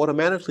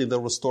 automatically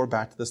they'll restore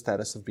back to the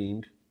status of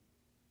being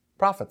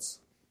prophets.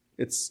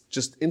 It's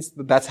just,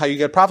 that's how you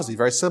get prophecy.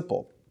 Very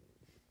simple.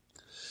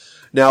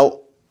 Now,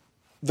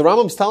 the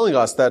Rambam's telling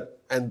us that,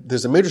 and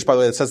there's a midrash, by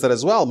the way, that says that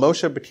as well,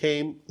 Moshe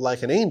became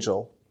like an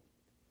angel.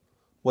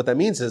 What that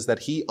means is that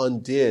he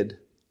undid,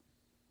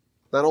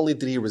 not only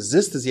did he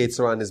resist his Yetzer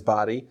Hara in his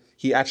body,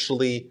 he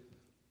actually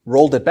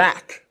rolled it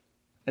back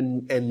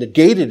and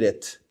negated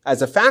it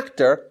as a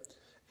factor.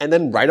 And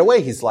then right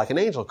away, he's like an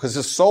angel, because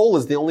his soul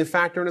is the only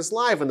factor in his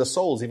life, and the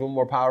soul is even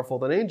more powerful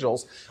than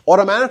angels.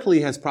 Automatically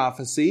he has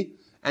prophecy,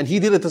 and he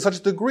did it to such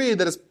a degree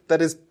that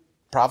his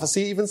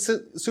prophecy even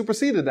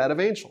superseded that of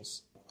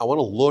angels. I want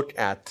to look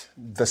at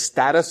the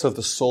status of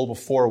the soul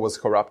before it was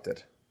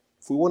corrupted.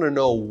 If we want to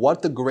know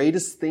what the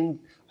greatest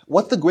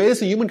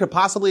a human could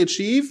possibly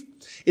achieve,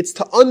 it's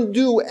to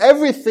undo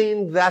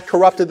everything that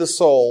corrupted the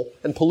soul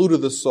and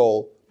polluted the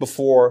soul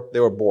before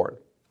they were born.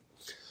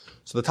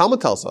 So the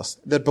Talmud tells us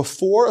that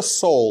before a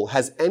soul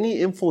has any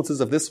influences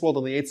of this world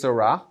and the Yetzer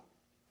Hara,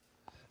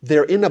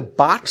 they're in a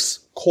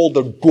box called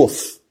a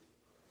guf.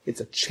 It's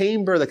a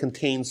chamber that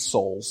contains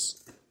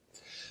souls.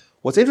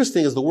 What's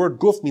interesting is the word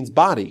guf means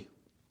body.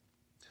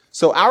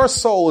 So our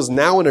soul is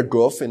now in a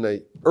guf, in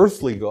an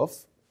earthly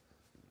guf,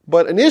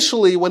 but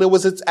initially when it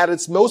was at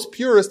its most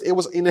purest, it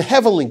was in a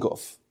heavenly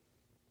guf.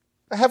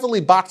 A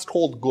heavenly box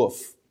called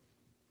guf.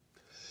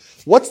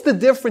 What's the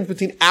difference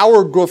between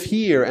our guf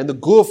here and the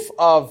guf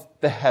of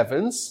the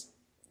heavens?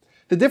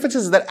 The difference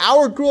is that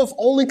our guf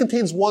only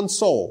contains one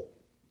soul,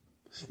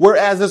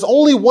 whereas there's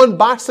only one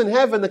box in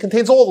heaven that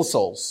contains all the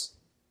souls.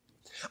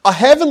 A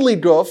heavenly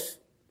guf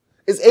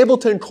is able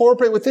to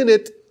incorporate within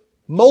it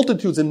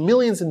multitudes and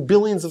millions and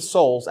billions of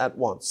souls at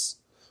once.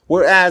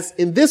 Whereas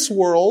in this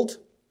world,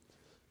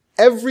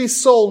 every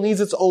soul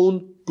needs its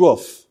own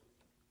guf,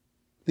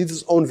 needs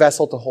its own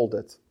vessel to hold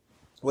it.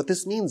 What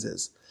this means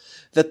is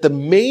that the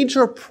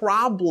major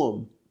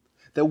problem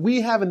that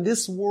we have in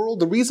this world,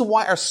 the reason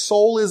why our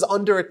soul is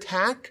under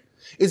attack,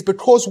 is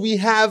because we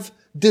have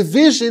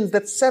divisions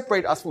that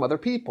separate us from other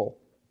people.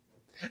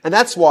 And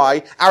that's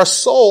why our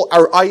soul,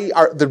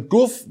 the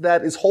guf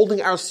that is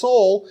holding our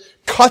soul,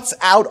 cuts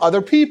out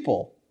other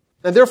people.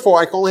 And therefore,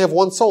 I can only have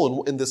one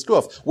soul in this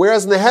guf.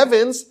 Whereas in the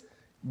heavens,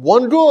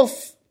 one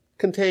guf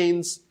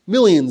contains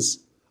millions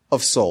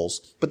of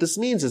souls. But this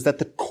means is that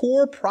the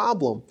core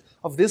problem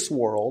of this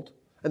world,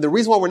 and the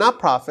reason why we're not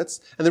prophets,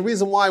 and the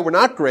reason why we're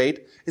not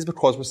great, is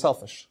because we're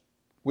selfish.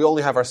 We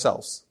only have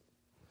ourselves.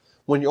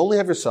 When you only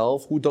have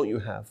yourself, who don't you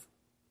have?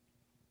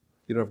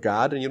 You don't have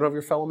God, and you don't have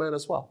your fellow man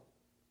as well.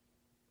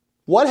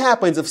 What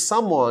happens if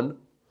someone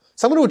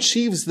who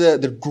achieves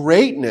the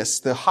greatness,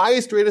 the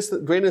highest greatness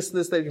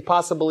that you could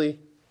possibly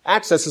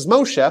access is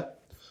Moshe,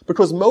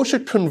 because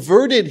Moshe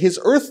converted his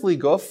earthly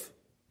guf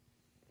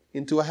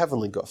into a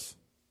heavenly guf.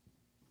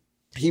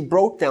 He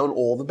broke down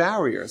all the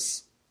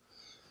barriers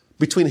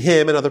between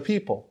him and other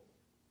people.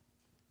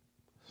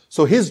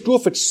 So his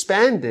guf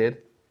expanded,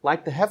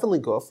 like the heavenly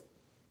guf,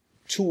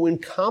 to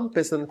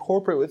encompass and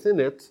incorporate within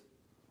it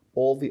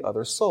all the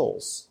other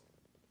souls.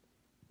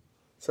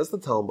 Says the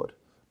Talmud,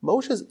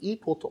 Moshe is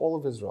equal to all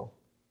of Israel.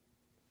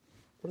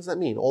 What does that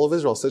mean? All of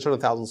Israel,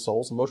 600,000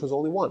 souls, and Moshe is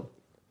only one.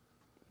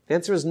 The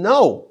answer is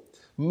no.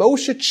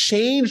 Moshe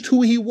changed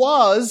who he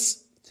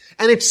was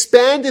and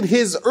expanded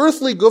his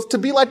earthly guf to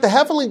be like the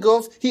heavenly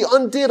guf. He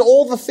undid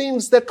all the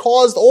things that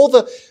caused all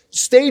the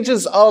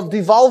stages of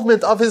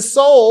development of his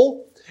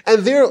soul,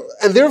 and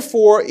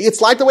therefore it's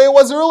like the way it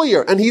was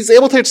earlier, and he's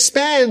able to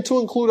expand to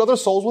include other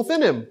souls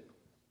within him.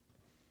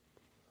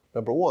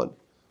 Number one,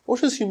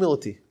 Moshe's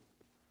humility.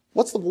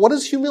 What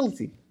is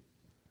humility?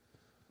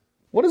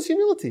 What is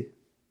humility?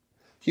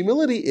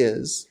 Humility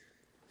is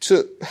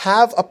to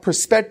have a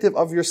perspective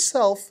of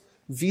yourself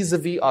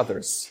vis-a-vis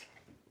others.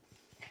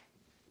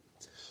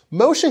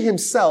 Moshe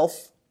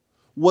himself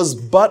was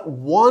but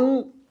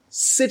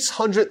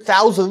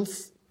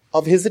 1/600,000th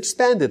of his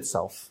expanded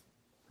self.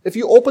 If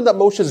you opened up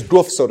Moshe's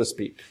guf, so to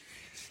speak,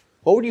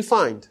 what would you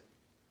find?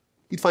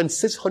 You'd find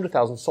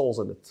 600,000 souls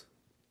in it.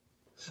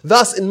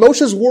 Thus, in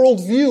Moshe's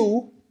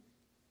worldview,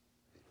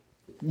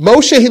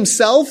 Moshe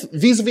himself,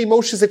 vis-a-vis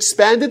Moshe's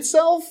expanded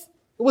self,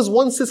 it was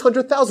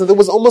 1/600,000th. It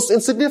was almost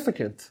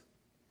insignificant.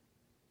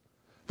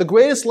 The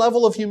greatest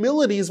level of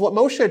humility is what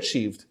Moshe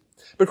achieved.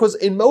 Because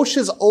in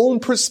Moshe's own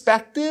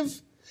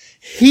perspective,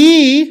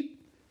 he,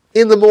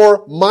 in the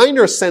more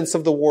minor sense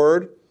of the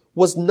word,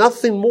 was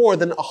nothing more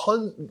than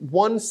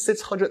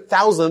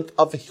 1/600,000th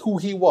of who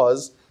he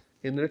was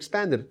in an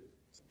expanded.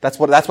 That's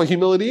what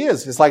humility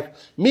is. It's like,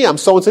 me, I'm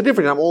so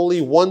insignificant. I'm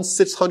only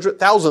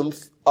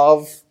 1/600,000th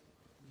of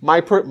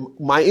my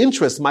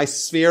interest, my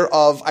sphere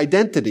of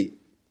identity.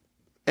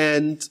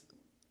 And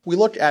we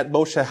look at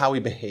Moshe, how he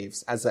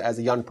behaves as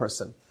a young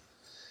person.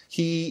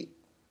 He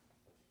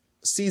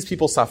sees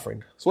people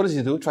suffering. So what does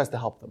he do? He tries to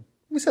help them.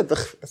 We said, you're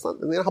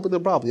not helping the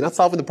problem. You're not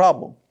solving the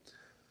problem.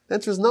 The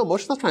answer is no.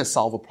 Moshe's not trying to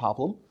solve a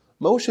problem.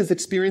 Moshe is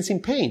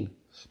experiencing pain.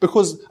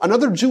 Because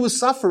another Jew is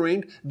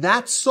suffering,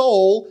 that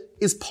soul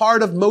is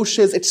part of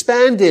Moshe's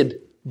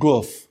expanded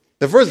guf.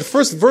 The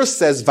first verse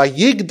says,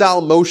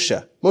 Vayigdal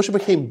Moshe. Moshe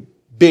became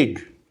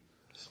big.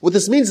 What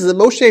this means is that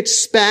Moshe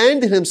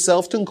expanded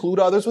himself to include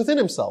others within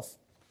himself.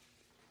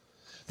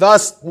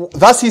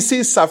 Thus he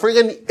sees suffering,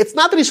 and it's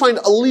not that he's trying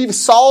to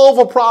solve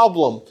a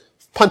problem,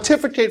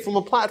 pontificate from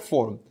a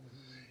platform.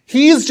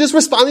 He's just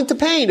responding to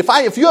pain.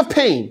 If you have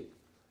pain,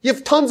 you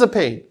have tons of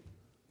pain.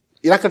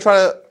 You're not going to try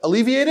to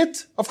alleviate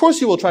it? Of course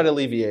you will try to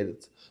alleviate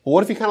it. But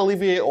what if you can't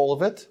alleviate all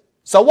of it?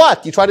 So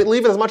what? You try to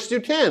alleviate it as much as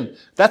you can.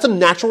 That's a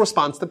natural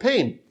response to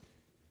pain.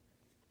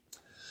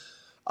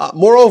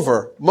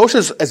 Moreover, Moshe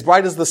is as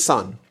bright as the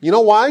sun. You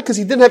know why? Because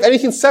he didn't have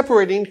anything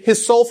separating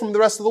his soul from the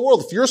rest of the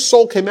world. If your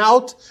soul came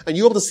out and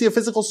you were able to see a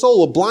physical soul,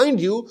 it would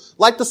blind you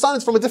like the sun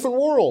is from a different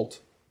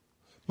world.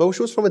 Moshe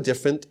was from a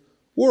different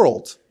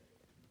world.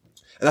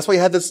 And that's why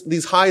he had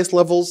these highest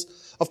levels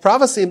of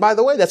prophecy. And by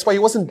the way, that's why he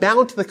wasn't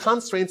bound to the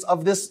constraints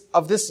of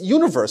this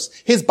universe.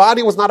 His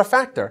body was not a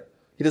factor.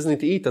 He doesn't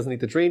need to eat, doesn't need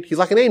to drink. He's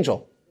like an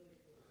angel.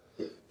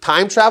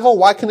 Time travel,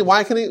 why can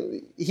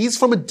he, he's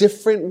from a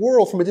different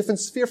world, from a different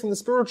sphere, from the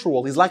spiritual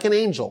world. He's like an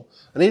angel.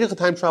 An angel can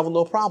time travel,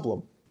 no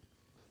problem.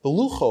 The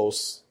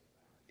Luchos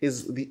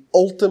is the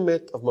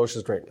ultimate of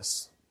Moshe's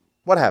greatness.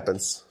 What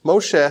happens?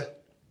 Moshe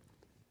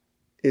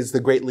is the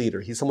great leader.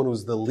 He's someone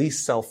who's the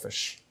least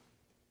selfish.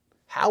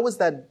 How is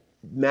that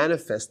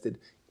manifested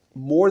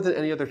more than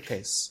any other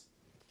case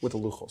with the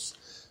Luchos?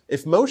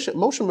 If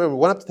Moshe, remember,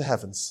 went up to the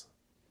heavens,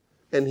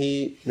 and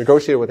he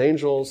negotiated with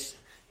angels,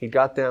 he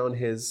got down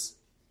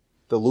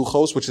the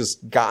Luchos, which is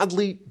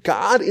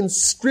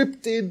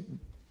God-inscripted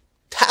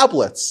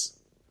tablets,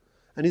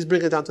 and he's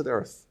bringing it down to the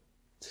earth.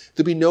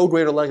 There'd be no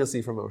greater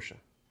legacy for Moshe.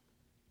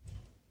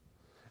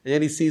 And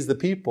yet he sees the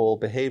people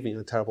behaving in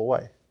a terrible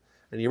way.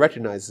 And he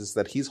recognizes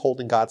that he's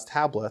holding God's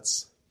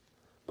tablets,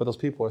 but those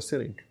people are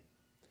sinning.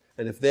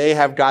 And if they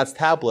have God's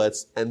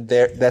tablets, and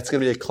that's going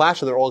to be a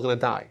clash, and they're all going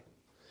to die.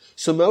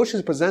 So Moshe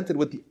is presented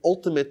with the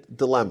ultimate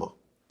dilemma.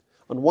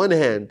 On one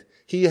hand,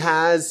 he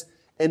has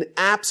an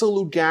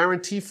absolute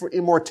guarantee for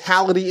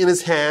immortality in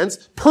his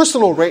hands,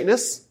 personal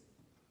greatness,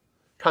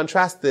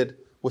 contrasted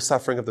with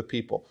suffering of the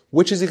people.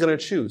 Which is he going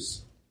to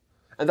choose?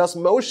 And thus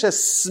Moshe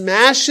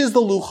smashes the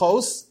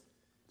Luchos,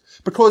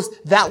 because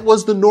that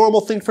was the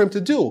normal thing for him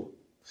to do.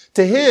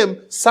 To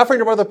him,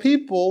 suffering of other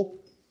people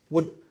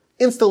would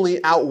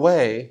instantly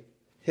outweigh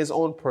his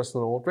own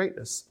personal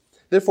greatness.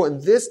 Therefore,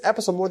 in this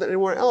episode, more than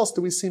anywhere else,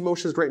 do we see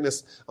Moshe's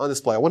greatness on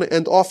display. I want to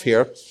end off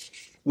here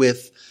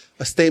with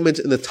a statement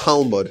in the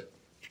Talmud.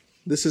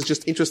 This is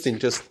just interesting,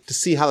 just to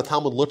see how the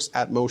Talmud looks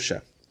at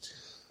Moshe.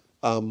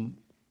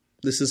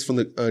 This is from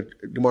the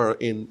Gemara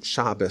in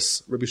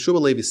Shabbos. Rabbi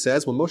Shmuel Levi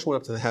says, when Moshe went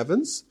up to the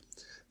heavens,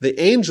 the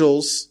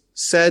angels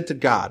said to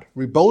God,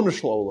 Ribono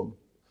shel olam,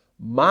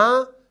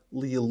 Ma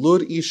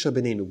liyilud isha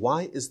beninu.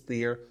 Why is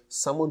there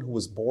someone who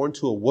was born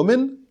to a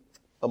woman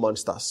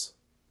amongst us?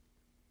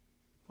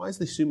 Why is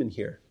this human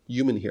here?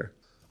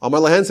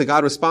 Amar lahen, so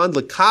God responded,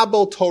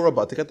 L'kabel Torah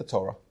ba, to get the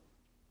Torah.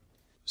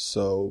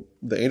 So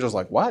the angel's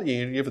like, what?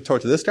 You give the Torah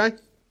to this guy?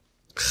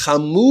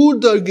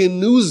 Chamuda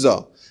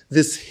genuza,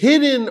 this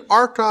hidden,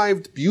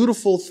 archived,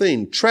 beautiful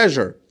thing,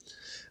 treasure,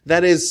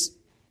 that has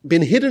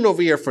been hidden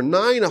over here for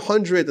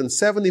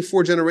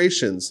 974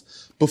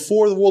 generations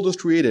before the world was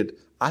created.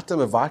 Ata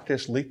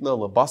mevakesh litna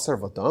lebasar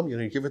v'dam,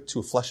 you give it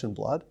to flesh and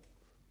blood?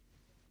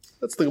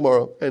 That's the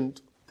Gemara. And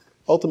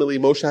ultimately,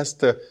 Moshe has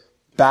to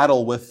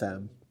battle with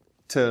them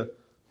to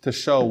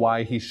show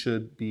why he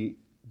should be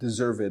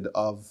deserved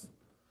of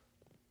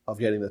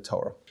getting the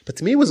Torah. But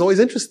to me, what's always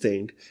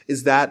interesting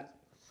is that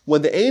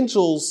when the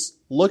angels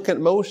look at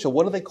Moshe,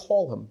 what do they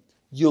call him?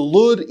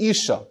 Yulud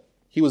Isha.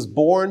 He was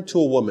born to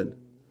a woman.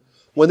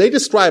 When they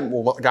describe,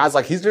 God's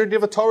like, he's going to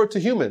give a Torah to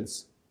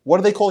humans. What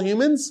do they call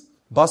humans?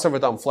 Basar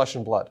v'dam, flesh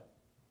and blood.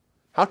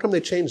 How come they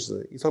changed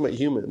it? He's talking about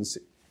humans.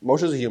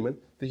 Moshe's a human.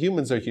 The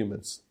humans are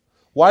humans.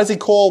 Why does he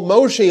call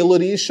Moshe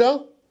Yulud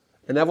Isha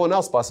and everyone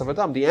else Basar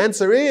v'dam? The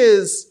answer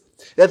is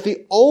that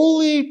the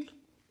only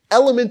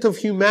element of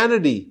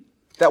humanity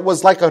that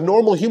was like a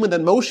normal human that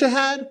Moshe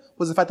had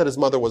was the fact that his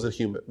mother was a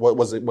human,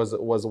 was a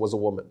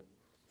woman.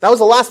 That was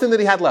the last thing that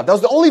he had left. That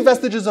was the only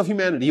vestiges of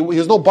humanity. He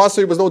was no basar,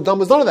 he was no dumb,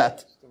 he was none of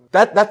that.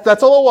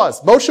 That's all it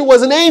was. Moshe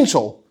was an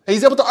angel, and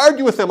he's able to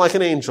argue with them like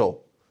an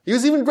angel. He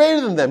was even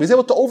greater than them. He's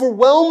able to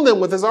overwhelm them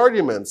with his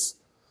arguments.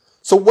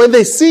 So when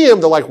they see him,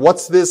 they're like,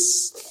 what's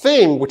this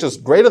thing which is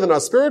greater than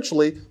us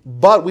spiritually,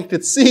 but we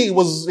could see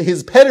was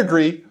his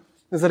pedigree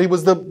is that he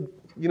was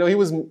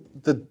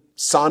the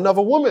son of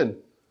a woman.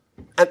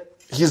 And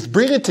he's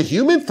bringing it to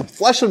humans, to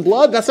flesh and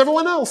blood. That's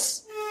everyone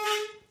else.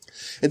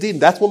 Indeed,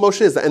 that's what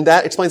Moshe is. And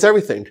that explains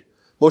everything.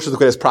 Moshe is the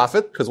greatest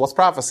prophet, because what's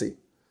prophecy?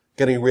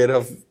 Getting rid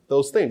of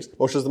those things.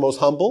 Moshe is the most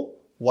humble.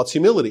 What's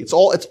humility? It's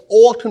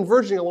all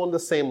converging along the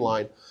same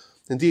line.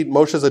 Indeed,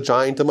 Moshe is a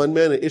giant among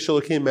men, an Ish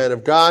Elokim, man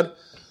of God.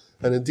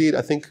 And indeed,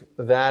 I think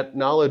that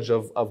knowledge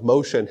of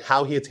Moshe and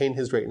how he attained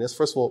his greatness,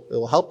 first of all, it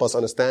will help us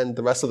understand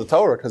the rest of the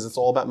Torah, because it's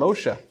all about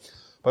Moshe.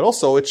 But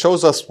also, it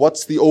shows us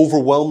what's the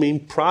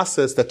overwhelming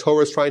process that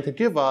Torah is trying to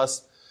give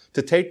us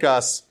to take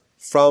us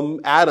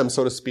from Adam,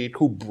 so to speak,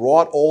 who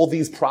brought all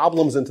these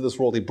problems into this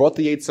world. He brought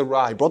the Yetzer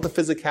Hara, he brought the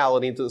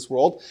physicality into this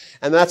world.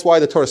 And that's why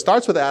the Torah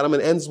starts with Adam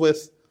and ends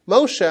with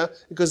Moshe,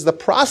 because the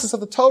process of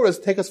the Torah is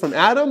to take us from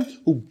Adam,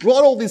 who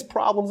brought all these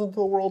problems into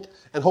the world,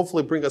 and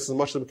hopefully bring us as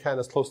much as we can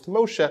as close to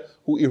Moshe,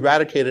 who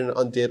eradicated and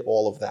undid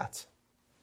all of that.